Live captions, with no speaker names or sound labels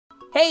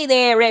Hey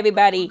there,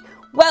 everybody.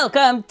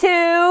 Welcome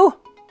to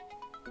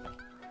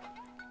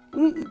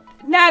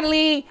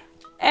Natalie.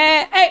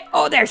 Hey,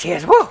 oh, there she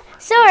is. Whoa.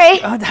 Sorry.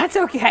 Oh, that's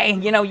okay.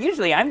 You know,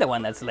 usually I'm the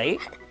one that's late.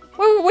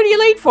 What are you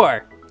late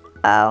for?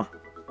 Oh.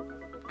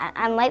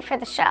 I'm late for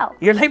the show.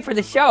 You're late for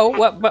the show?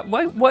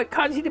 What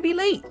caused you to be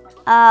late?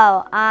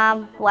 Oh,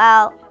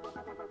 well.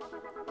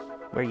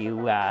 Were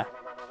you, I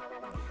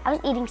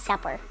was eating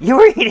supper. You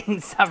were eating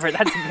supper.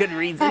 That's a good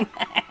reason.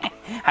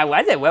 How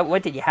was it?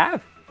 What did you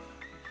have?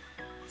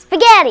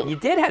 Spaghetti. You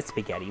did have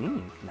spaghetti.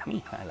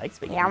 Yummy. I like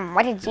spaghetti. Yeah,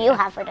 what did you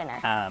have for dinner?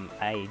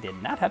 I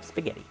did not have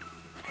spaghetti.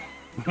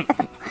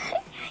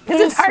 Because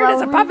it's hard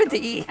as a puppet to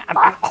eat.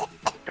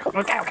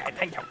 Okay,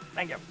 thank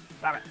you.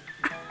 Love it.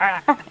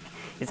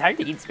 It's hard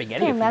to eat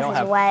spaghetti if you don't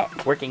have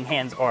working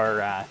hands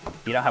or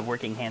you don't have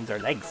working hands or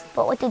legs.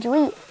 But what did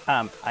you eat?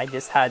 I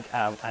just had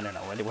I don't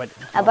know what.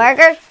 A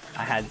burger?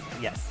 I had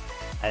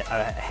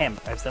a ham,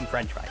 some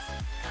French fries.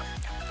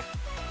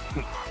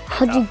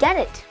 How'd you get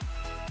it?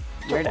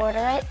 Did you order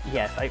it?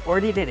 Yes, I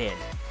ordered it in.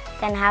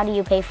 Then how do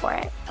you pay for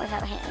it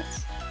without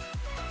hands?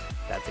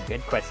 That's a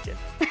good question.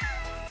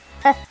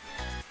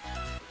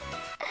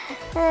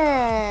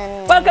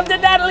 Welcome to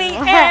Natalie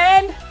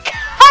and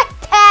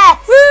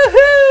Curtis!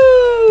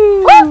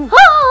 Woohoo!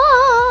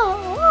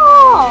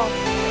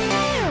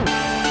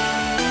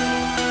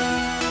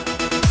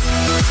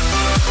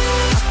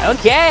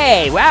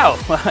 Okay, wow.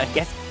 Well, I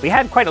guess we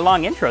had quite a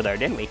long intro there,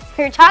 didn't we?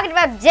 We were talking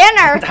about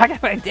dinner. Talking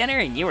about dinner,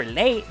 and you were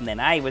late, and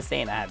then I was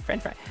saying I had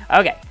French fries.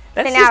 Okay,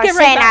 let's then just I get was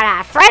right saying back. I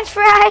had French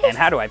fries. And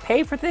how do I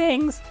pay for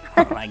things?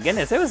 Oh my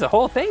goodness, it was a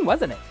whole thing,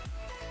 wasn't it?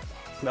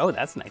 Oh,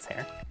 that's nice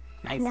hair.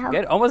 Nice,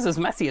 good. Almost as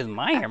messy as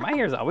my hair. My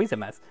hair is always a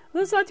mess.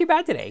 Well, it's not too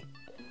bad today.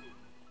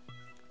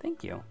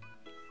 Thank you.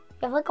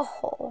 You have like a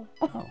hole.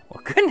 Oh,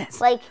 well,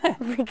 goodness. like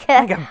like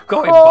I'm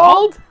going hole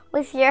bald?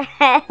 with your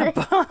head.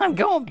 I'm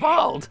going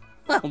bald.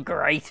 Oh,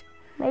 great.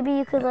 Maybe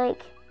you could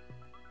like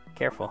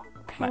Careful.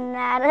 pin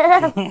that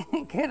up.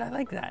 Good, I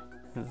like that.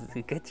 This is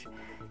a good.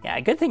 Yeah,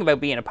 a good thing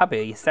about being a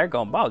puppet, you start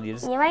going bald, you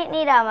just You might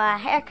need a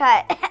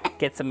haircut.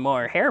 get some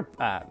more hair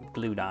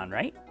glued on,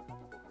 right?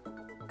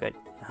 Good.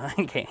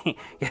 Okay.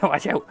 Yeah,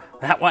 watch out.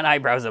 That one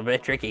eyebrow's a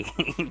bit tricky.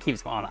 It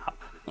keeps falling off.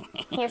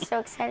 You're so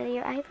excited.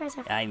 Your eyebrows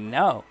are. I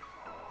know.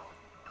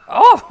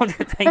 Oh,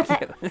 thank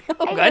you.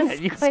 Oh, goodness,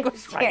 you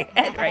squished squished my your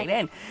head right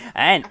in.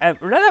 And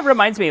that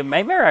reminds me of,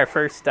 remember our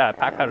first Pack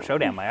Battle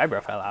Showdown, my eyebrow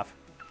fell off.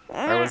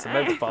 Or was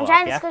about to fall I'm off,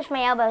 trying to yeah? squish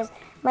my elbows.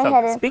 My So,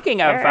 head is.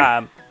 speaking of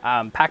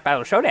Pack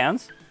Battle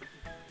Showdowns.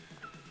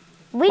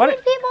 We need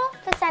people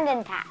to send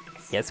in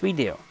packs. Yes, we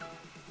do.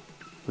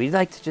 We'd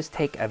like to just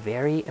take a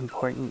very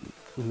important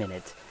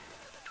minute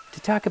to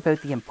talk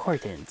about the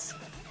importance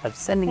of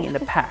sending in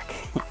a pack.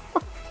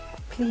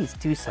 Please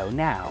do so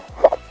now.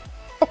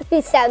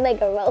 You sound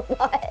like a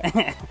robot.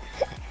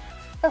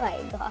 Oh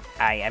my god.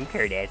 I am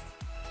Curtis.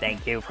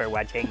 Thank you for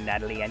watching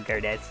Natalie and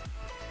Curtis.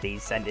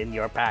 Please send in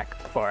your pack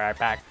for our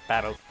Pack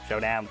Battle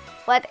Showdown.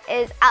 What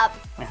is up?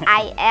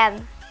 I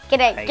am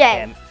getting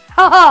Again.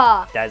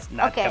 Ha Does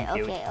not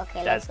compute.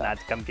 Okay, Does not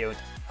compute.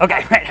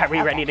 Okay, right, are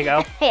we ready to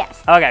go?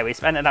 Yes. Okay, we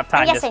spent enough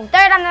time. I'm guessing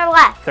third on the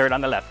left. Third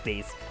on the left,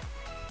 please.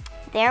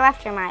 Their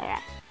left or my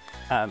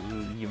left?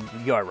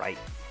 You're right.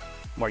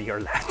 Or your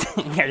left.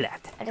 Your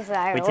left.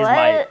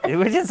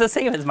 Which is the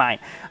same as mine.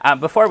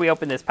 Before we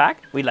open this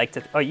pack, we'd like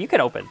to. Oh, you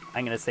can open.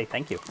 I'm gonna say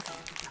thank you.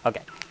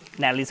 Okay.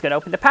 Natalie's gonna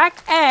open the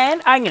pack,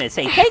 and I'm gonna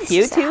say thank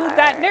you to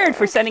ThatNerd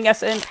for sending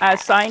us a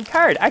signed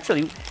card.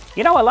 Actually,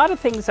 you know, a lot of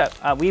things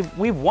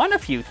we've won a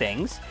few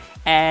things,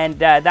 and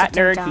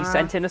ThatNerd, he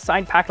sent in a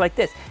signed pack like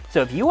this.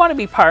 So if you want to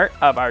be part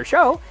of our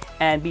show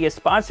and be a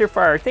sponsor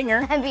for our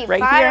thinger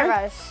right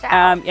here,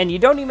 and you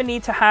don't even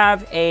need to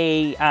have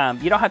a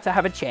you don't have to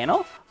have a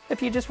channel.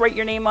 If you just write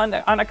your name on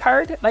a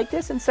card like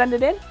this and send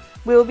it in,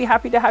 we'll be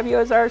happy to have you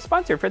as our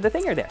sponsor for the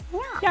thinger there.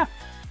 Yeah.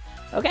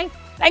 Okay.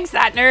 Thanks,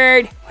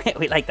 ThatNerd.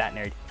 We like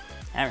ThatNerd.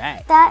 All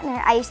right.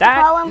 ThatNerd. I used to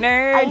call him.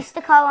 ThatNerd. I used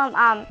to call him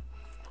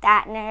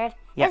ThatNerd.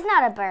 Yeah. He's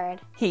not a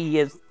bird. He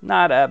is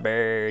not a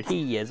bird.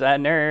 He is a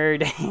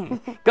nerd.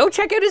 Go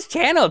check out his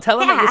channel. Tell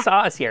him that you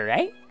saw us here,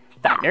 right?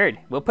 ThatNerd.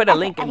 We'll put a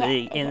link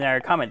in our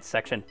comments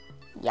section.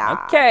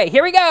 Yeah. Okay,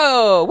 here we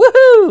go.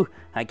 Woohoo!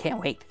 I can't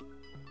wait.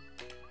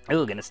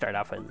 We're gonna start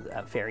off with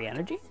fairy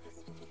energy.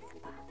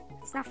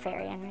 It's not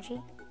fairy energy.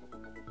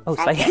 Oh,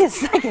 psychic.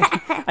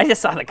 I just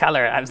saw the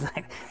color. I was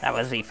like, that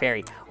must be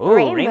fairy. Ooh,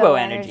 rainbow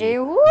energy.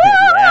 Woo!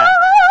 Yeah.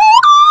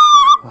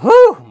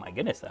 Woo! My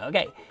goodness.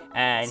 Okay.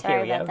 And Sorry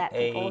here we about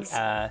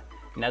have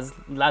a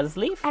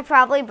Natalie. I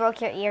probably broke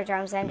your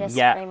eardrums. I'm just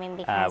screaming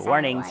because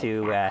warning I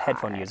to like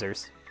headphone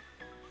users.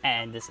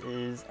 And this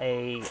is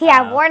a...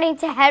 warning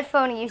to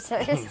headphone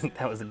users.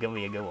 That was gonna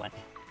be a good one.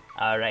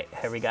 All right,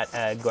 here we got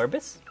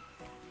Gorbis.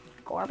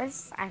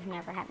 Gorbis? I've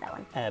never had that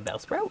one.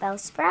 Bellsprout.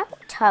 Bellsprout?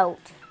 Toad.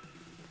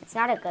 It's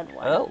not a good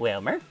one. Oh,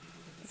 Wilmer.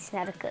 It's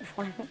not a good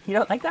one. You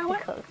don't like that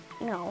one?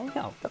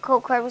 No. The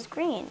code card was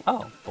green.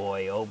 Oh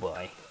boy, oh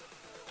boy.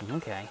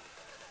 Okay.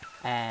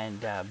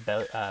 And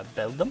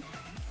Beldum.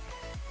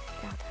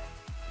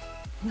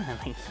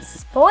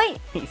 Spoink.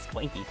 He's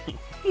Swinky.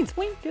 He's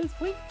Swink,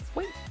 Swink,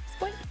 Swink,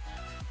 Swink.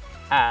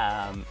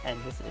 And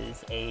this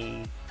is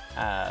a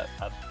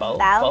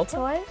ball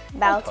toy?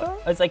 Ball toy?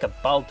 It's like a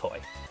ball toy.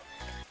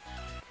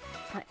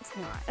 But it's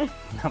not.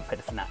 No, but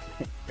it's not.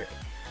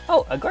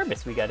 Oh, a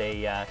Gorbis. We got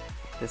a,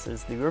 this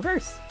is the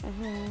reverse.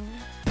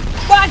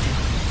 What?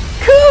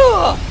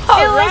 Cool! All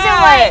It was a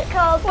white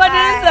cold What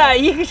card. is that?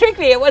 You tricked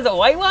me. It was a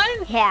white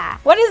one? Yeah.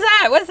 What is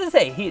that? What's it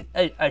say?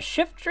 A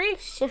shiftery?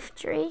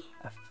 Shiftery.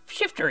 A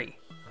shiftery.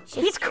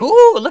 He's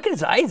cool. Look at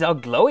his eyes, all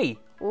glowy.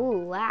 Ooh,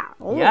 wow.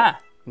 Ooh. Yeah.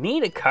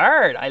 Need a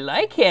card. I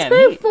like him.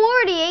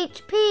 240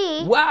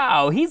 HP.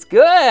 Wow, he's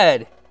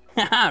good.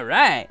 All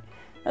right.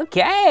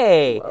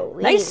 Okay. Whoa,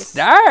 nice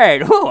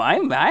start. Oh,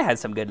 I had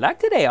some good luck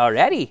today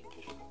already.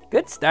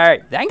 Good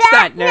start. Thanks,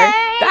 that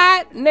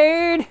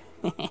nerd.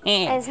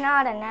 It's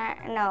not a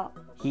nerd. No.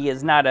 He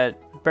is not a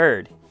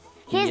bird.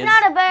 He's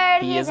not a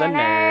bird. He is a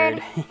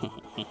nerd.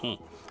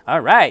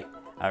 All right.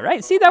 All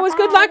right. See, that was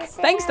good luck.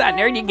 Thanks, that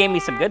nerd. You gave me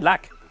some good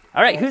luck.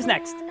 All right. Who's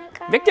next?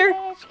 Victor?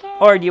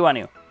 Or do you want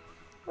to?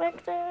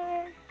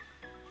 Victor.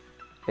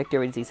 Victor,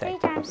 what does he say?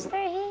 3 times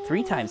 3.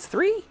 3 times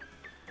 3?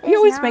 He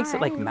always makes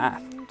it like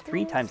math.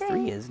 3 times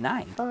 3 is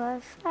 9. 4,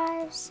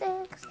 5,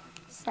 6,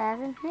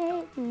 7,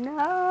 8,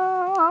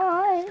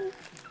 9.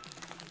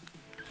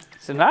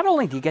 So not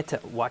only do you get to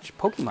watch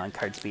Pokemon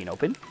cards being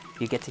opened,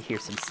 you get to hear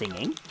some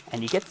singing,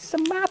 and you get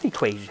some math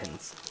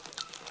equations.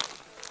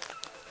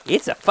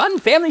 It's a fun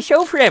family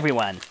show for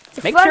everyone.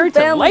 Make sure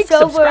to like,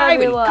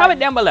 subscribe, and comment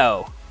down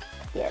below.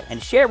 Yes.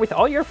 And share with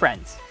all your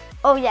friends.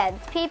 Oh yeah,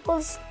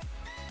 people's...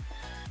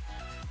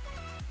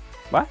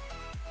 What?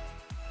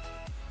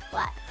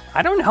 What?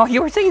 I don't know.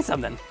 You were saying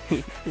something.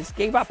 You just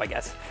gave up, I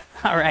guess.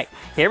 All right.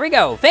 Here we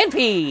go.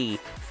 Fanpy!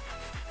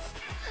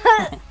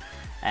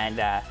 And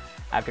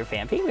after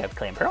Fanpy, we have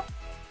Clam Pearl.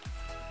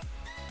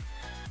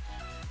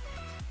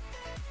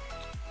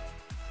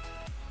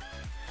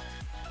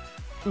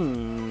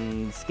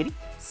 Skitty.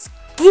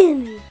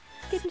 Skitty.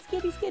 Skitty,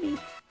 skitty, skitty.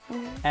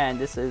 And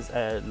this is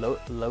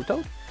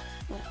Lotoad.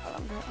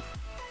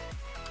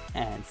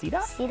 And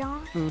Seedot.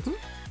 Seedot.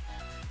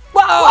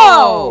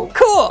 Whoa!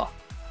 Cool!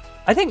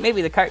 I think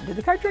maybe did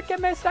the card trick get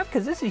messed up?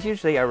 Because this is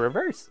usually a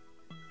reverse.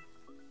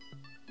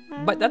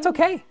 But that's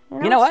okay.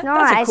 No, you know what? No,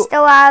 That's I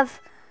still have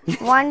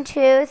 1,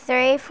 2,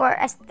 3,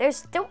 4. There's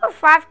still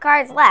 5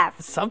 cards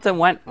left. Something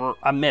went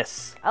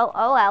amiss.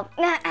 Oh well.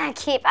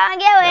 Keep on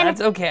going.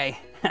 That's okay.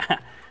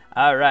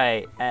 All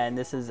right, and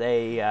this is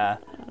I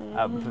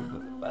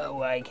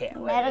can't.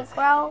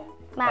 Metagrow.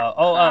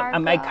 A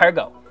Mag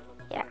Cargo.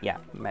 Yeah. Yeah,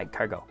 Mag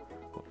Cargo.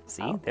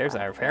 See, there's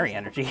our fairy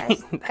energy.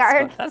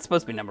 Card. That's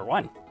supposed to be number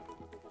 1.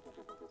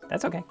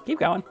 That's okay. Keep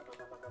going.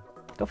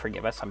 They'll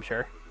forgive us, I'm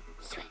sure.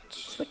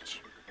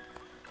 Switch.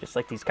 Just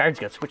like these cards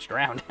got switched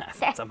around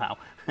somehow.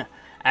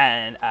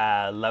 And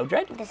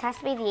Lowdred. This has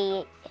to be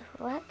the...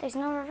 What? There's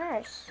no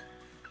reverse.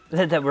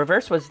 The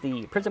reverse was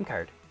the Prism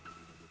card.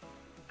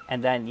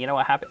 And then, you know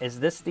what happened?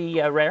 Is this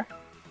the rare?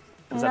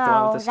 Is that the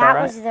one with the star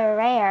that was the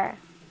rare.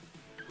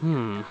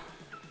 The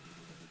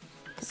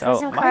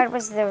Prism card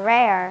was the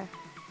rare.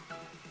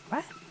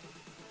 What?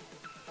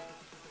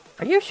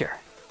 Are you sure?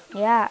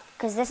 Yeah,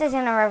 because this is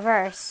in a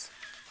reverse.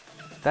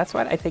 That's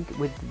what I think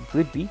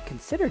would be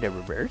considered a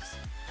reverse.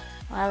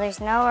 Well, there's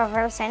no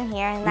reverse in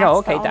here, and that's no,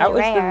 okay, the only that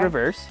was rare. the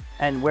reverse.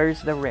 And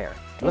where's the rare?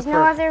 There's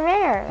no other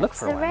rare. Look it's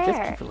for the one. Rare.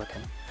 Just keep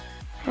looking.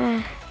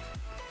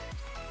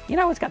 You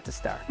know, it's got the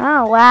star.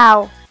 Oh,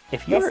 wow.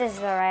 This is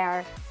the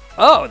rare.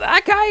 Oh,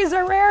 that guy is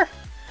a rare?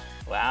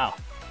 Wow.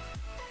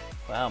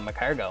 Wow,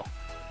 Macargo.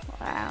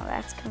 Wow,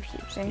 that's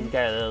confusing. He's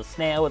got a little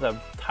snail with a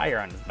tire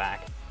on his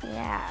back.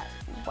 Yeah.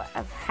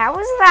 How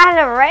is that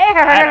a rare?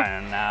 I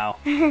don't know.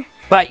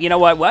 But you know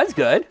what was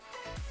good?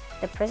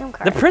 The Prism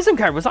card. The Prism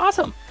card was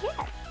awesome.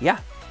 Yeah. Yeah.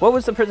 What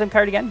was the Prism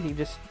card again? You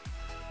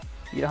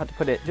don't have to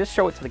put it, just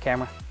show it to the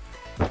camera.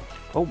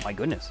 Oh my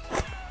goodness.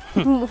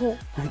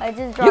 I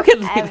just dropped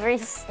every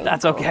single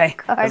That's okay.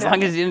 card. As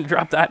long as you didn't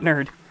drop that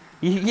nerd.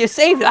 You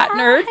saved that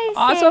nerd. I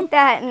Awesome. saved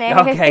that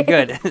nerd. Okay,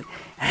 good.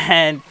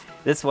 And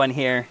this one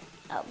here.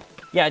 Oh.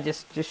 Yeah,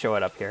 just show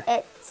it up here.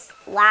 It's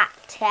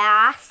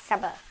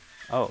Lactasaba.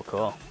 Oh,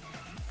 cool.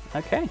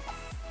 Okay.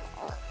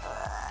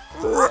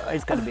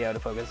 It's got to be out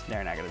of focus.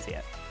 They're not going to see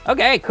it.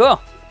 Okay,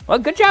 cool. Well,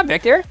 good job,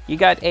 Victor. You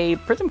got a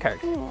Prism card.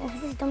 I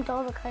just dumped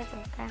all the cards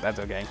in the car. That's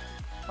okay.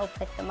 I'll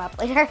pick them up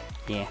later.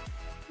 Yeah.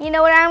 You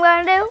know what I'm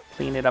going to do?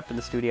 Clean it up in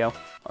the studio.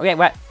 Okay,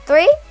 what?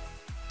 3.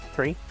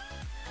 3.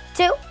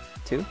 2.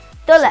 2. To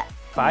the left.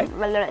 5. 3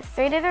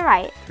 to the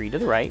right. 3 to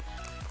the right.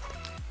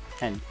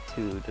 And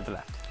 2 to the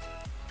left.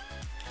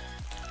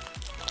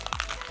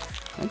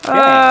 Okay.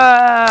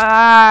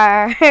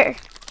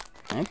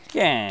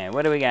 Okay,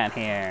 what do we got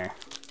here?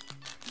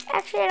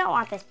 Actually, I don't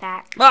want this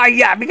pack. Oh,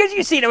 yeah, because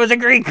you seen it was a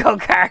green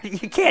code card.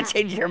 You can't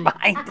change your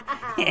mind.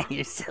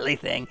 You silly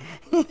thing.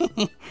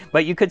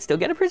 But you could still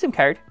get a Prism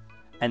card.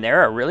 And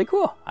they're really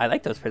cool. I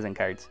like those Prism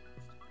cards.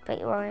 But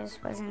yours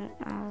wasn't,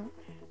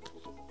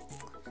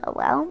 so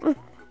well.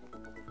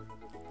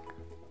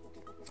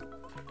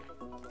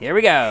 Here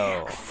we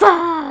go.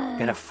 Fight.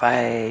 Gonna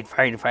fighting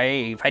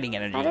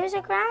energy. That is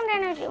a ground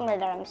energy.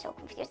 I'm so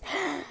confused.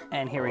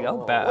 And here we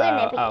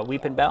go.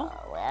 Weeping Bell.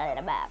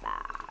 And that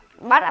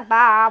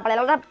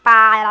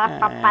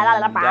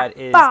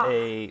is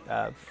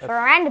a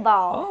friend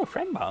ball. Oh,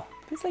 friend ball.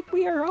 It's like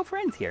we are all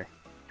friends here.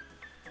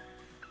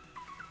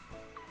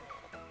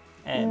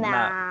 And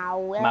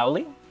Mowley.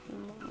 Mowley.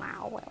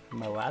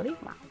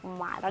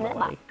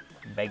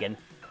 Bacon.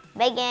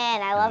 Bacon.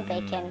 I love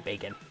bacon.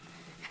 Bacon.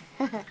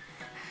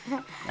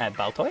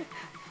 Baltoy.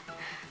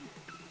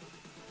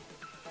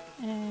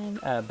 And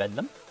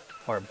Bedlam.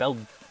 Or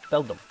Beldum. I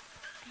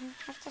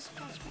have to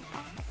scratch my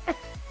back.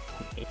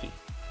 Itchy.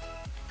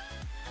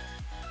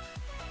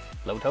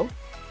 Low Toad.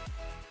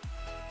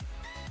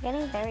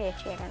 Getting very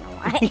itchy, I don't know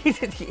why.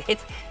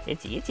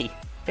 It's itchy.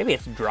 Maybe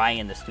it's dry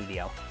in the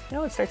studio. You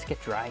know, it starts to get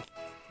dry in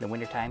the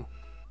wintertime.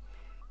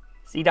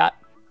 C-Dot.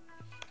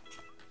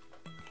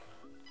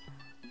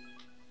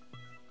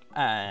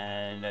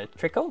 And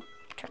Trickle.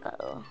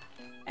 Trickle.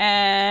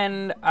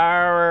 And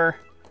our...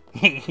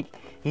 You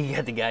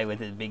got the guy with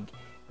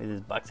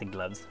his boxing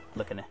gloves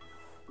looking at...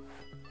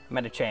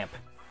 Metachamp.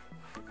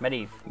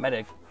 Metapie.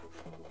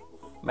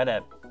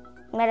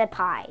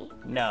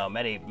 No,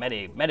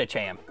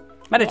 Metacham.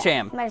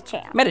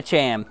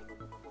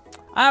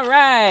 All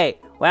right.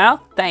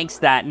 Well, thanks,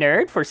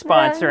 ThatNerd, for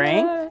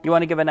sponsoring. You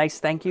want to give a nice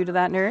thank you to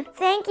ThatNerd?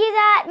 Thank you,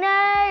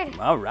 ThatNerd.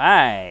 All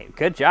right.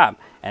 Good job.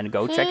 And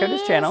go check out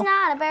his channel. He's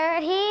not a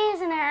bird.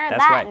 He's a nerd.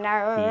 That's right.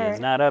 Nerd. He is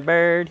not a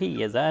bird.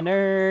 He is a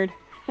nerd.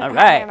 All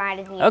right.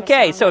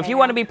 Okay, so if you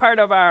want to be part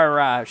of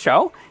our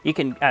show, you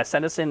can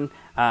send us in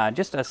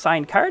just a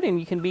signed card, and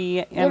you can be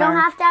in You don't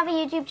have to have a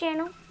YouTube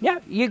channel? Yeah,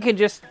 you can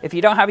just, if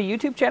you don't have a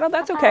YouTube channel,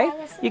 that's okay.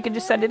 You can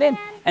just send it in.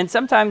 And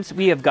sometimes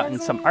we have gotten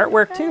some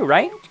artwork too,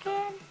 right?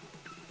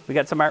 We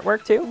got some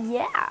artwork too?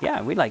 Yeah.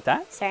 Yeah, we like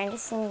that. Starting to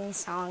sing the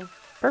song.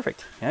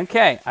 Perfect.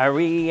 Okay, are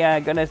we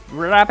going to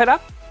wrap it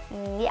up?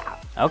 Yeah.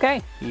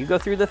 Okay, you go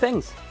through the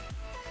things.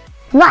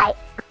 Like.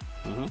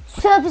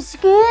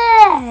 Subscribe.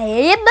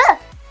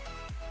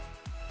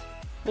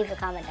 Leave a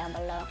comment down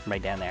below.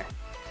 Right down there.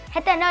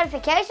 Hit that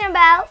notification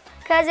bell,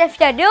 because if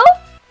you do,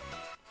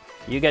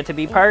 you get to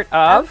be part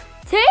of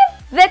Team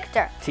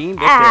Victor. Team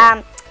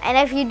Victor. And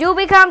if you do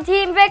become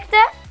Team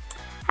Victor,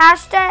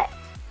 hashtag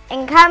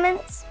in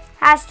comments,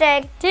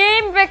 hashtag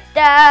Team Victor.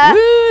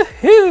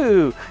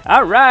 Woohoo!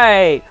 All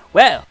right.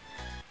 Well,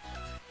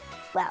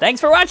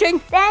 thanks for watching.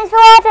 Thanks for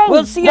watching.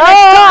 We'll see you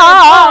next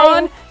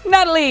time on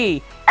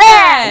Natalie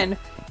and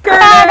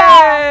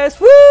Curtis.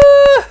 Woohoo!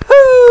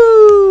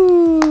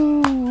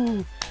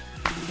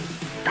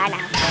 Bye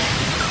now.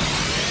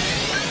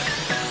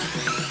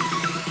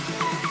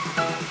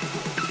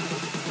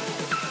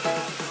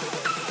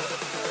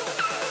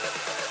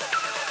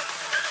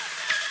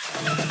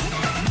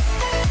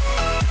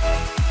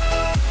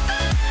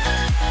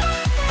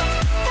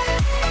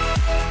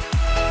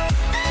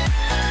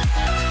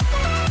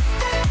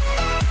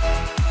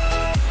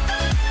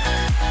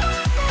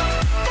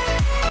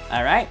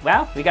 All right,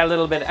 well, we got a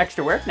little bit of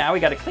extra work now. We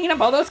got to clean up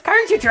all those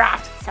cards you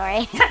dropped.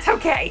 Sorry. That's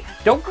okay.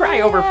 Don't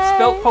cry over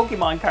spilt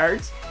Pokemon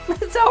cards.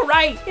 It's all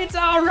right. It's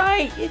all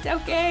right. It's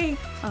okay.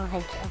 Oh,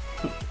 thank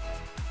you.